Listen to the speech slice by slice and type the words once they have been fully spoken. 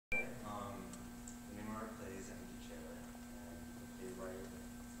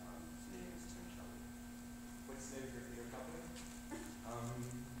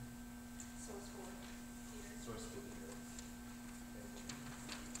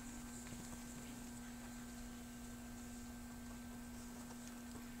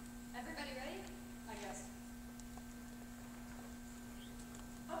Everybody ready? I guess.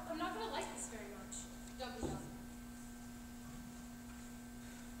 Oh, I'm not gonna like this very much. Don't be dumb.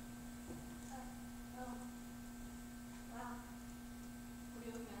 Oh. Wow. What are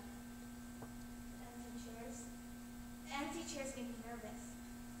you looking at? Empty chairs. Empty chairs make me nervous.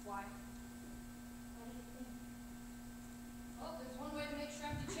 Why? What do you think? Well, there's one way to make sure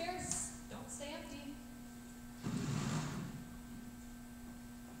empty chairs don't stay empty.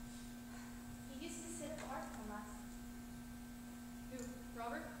 He used to sit apart from us. Who?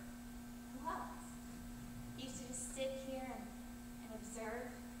 Robert? Who else? He used to just sit here and observe.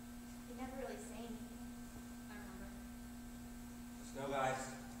 He'd never really say anything. I remember. Let's go, guys.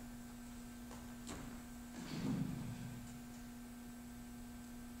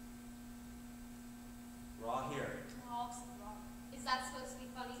 We're all here. Oh, except Robert. Is that supposed to be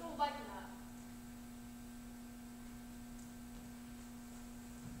funny? So like that.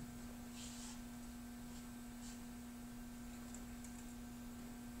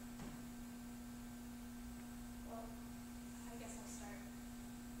 Well, I guess I'll start.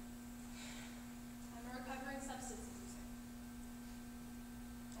 I'm a recovering substance abuser.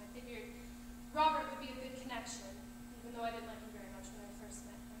 I figured Robert would be a good connection, even though I didn't like him very much when I first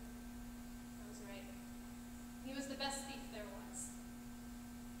met him. I was right. He was the best thief there was.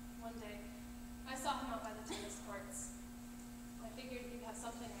 One day, I saw him out by the tennis courts. I figured he'd have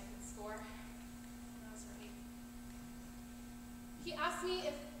something I could score, and I was right. He asked me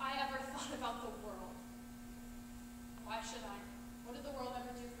if I ever thought about the world. Why should I? What did the world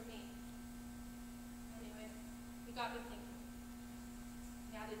ever do for me? Anyway, he got me thinking.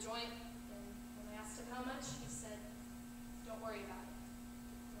 He had a joint, and when I asked him how much, he said, "Don't worry about it.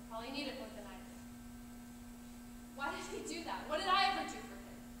 You'll probably need it more than I do." Why did he do that? What did I ever do for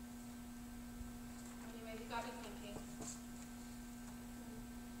him? Anyway, he got me thinking.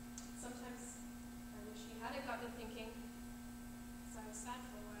 Sometimes I wish he hadn't got me thinking, because I was sad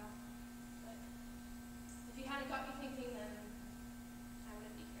for a while. But if he hadn't got me thinking, then I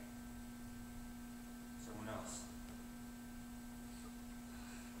wouldn't be here. Someone else.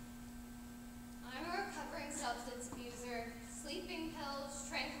 I'm a recovering substance abuser. Sleeping pills,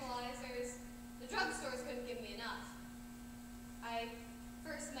 tranquilizers. The drugstores couldn't give me enough. I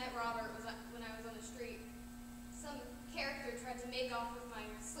first met Robert when I was on the street. Some character tried to make off with my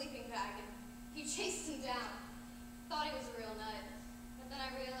sleeping bag and he chased him down. Thought he was a real nut. But then I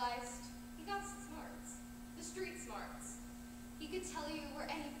realized he got smarts. The street smarts. He could tell you where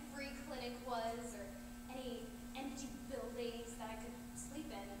any free clinic was or any empty buildings that I could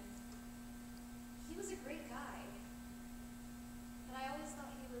sleep in. He was a great guy. But I always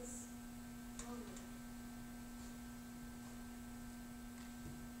thought he was lonely.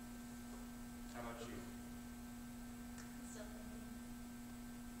 How about you? I'm still thinking.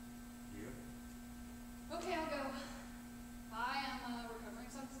 You? Okay, I'll go. I am a recovering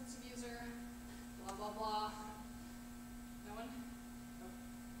substance abuser. Blah, blah, blah. No one? Oh.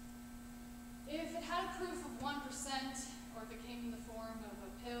 If it had a proof of 1%, or if it came in the form of a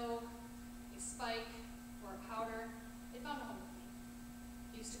pill, a spike, or a powder, it found a home with me.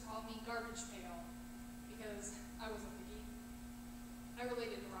 They used to call me Garbage Pail, because I wasn't picky. I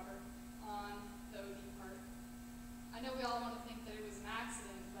related to Robert on the OD part. I know we all want to think that it was an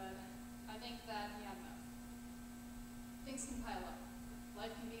accident, but I think that he had enough. Things can pile up.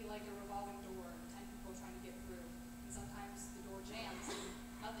 Life can be like a revolving door, 10 people trying to get through. And sometimes the door jams and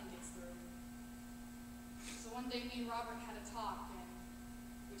nothing gets through. So one day me and Robert had a talk, and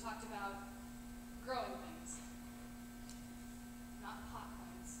we talked about growing things. Not pot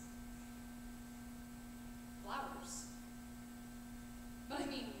plants. Flowers. But I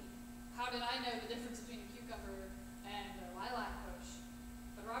mean, how did I know the difference between a cucumber and a lilac bush?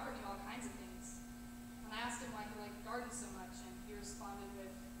 But Robert knew all kinds of things. When I asked him why he liked the garden so much, and he responded with,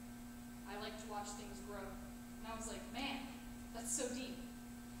 "I like to watch things grow." And I was like, man, that's so deep.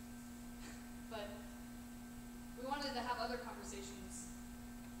 But we wanted to have other conversations.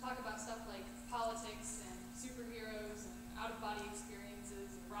 Talk about stuff like politics and superheroes and out-of-body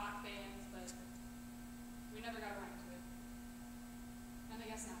experiences and rock bands, but we never got around to it. And I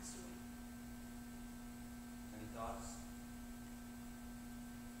guess now it's too late. Any thoughts?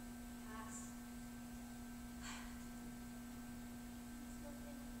 Pass. I'm still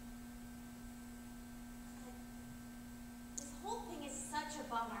thinking. This whole thing is such a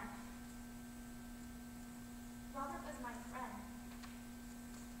bummer. Robert was my friend.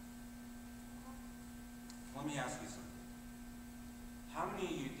 Let me ask you something. How many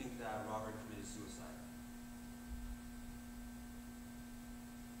of you think that Robert committed suicide?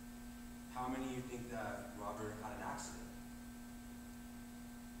 How many of you think that Robert had an accident?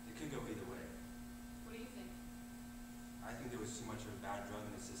 could go either way. What do you think? I think there was too much of a bad drug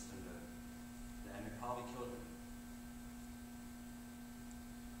in the system and it probably killed him.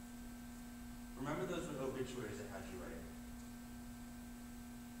 Remember those obituaries I had you write?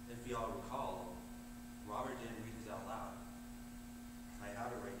 If y'all recall, Robert didn't read his out loud. I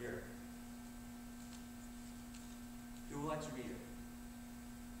have it right here. Who would like to read it?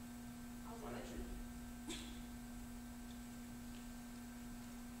 I'll do Why it. don't you?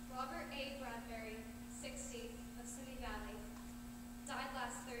 Robert A. Bradbury, 60, of Simi Valley, died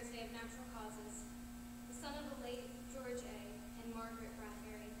last Thursday of natural causes, the son of the late George A. and Margaret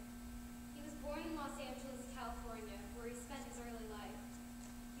Bradbury. He was born in Los Angeles, California, where he spent his early life.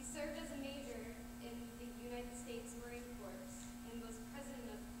 He served as a major in the United States Marine Corps and was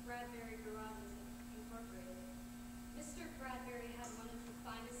president of Bradbury Garages Incorporated. Mr. Bradbury had one of the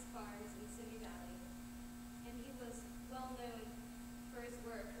finest farms in Simi Valley, and he was well known for his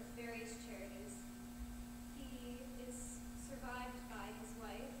work with various charities. He is survived by his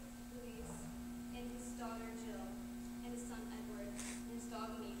wife, Louise, and his daughter, Jill, and his son, Edward, and his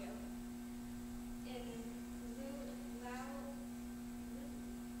dog, Nico. In lieu of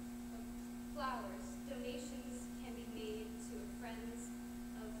flowers, donations can be made to a Friends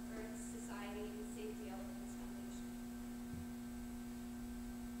of Earth Society and Save the Elephants Foundation.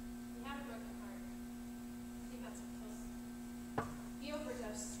 He had a broken heart. I think that's what killed him. He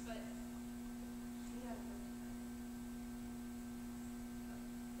overdosed, but he had a broken heart.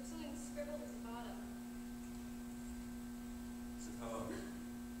 There's something scribbled at the bottom. It's a poem.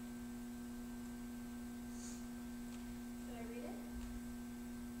 Should I read it?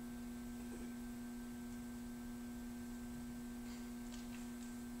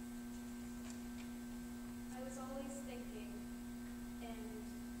 I was always thinking, and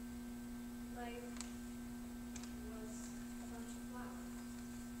life was a bunch of flowers.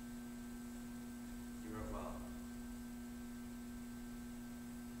 You wrote well.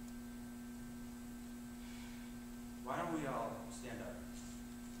 Why don't we all stand up?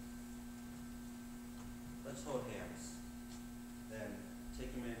 Let's hold hands. Then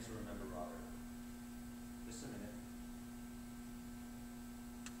take a minute to remember Robert. Just a minute.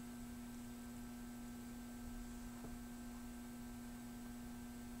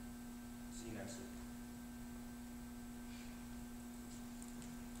 See you next week.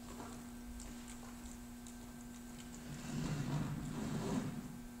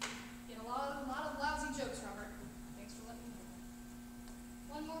 Get a lot of lousy jokes, Robert. Thanks for letting me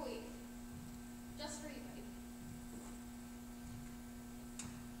know. One more week.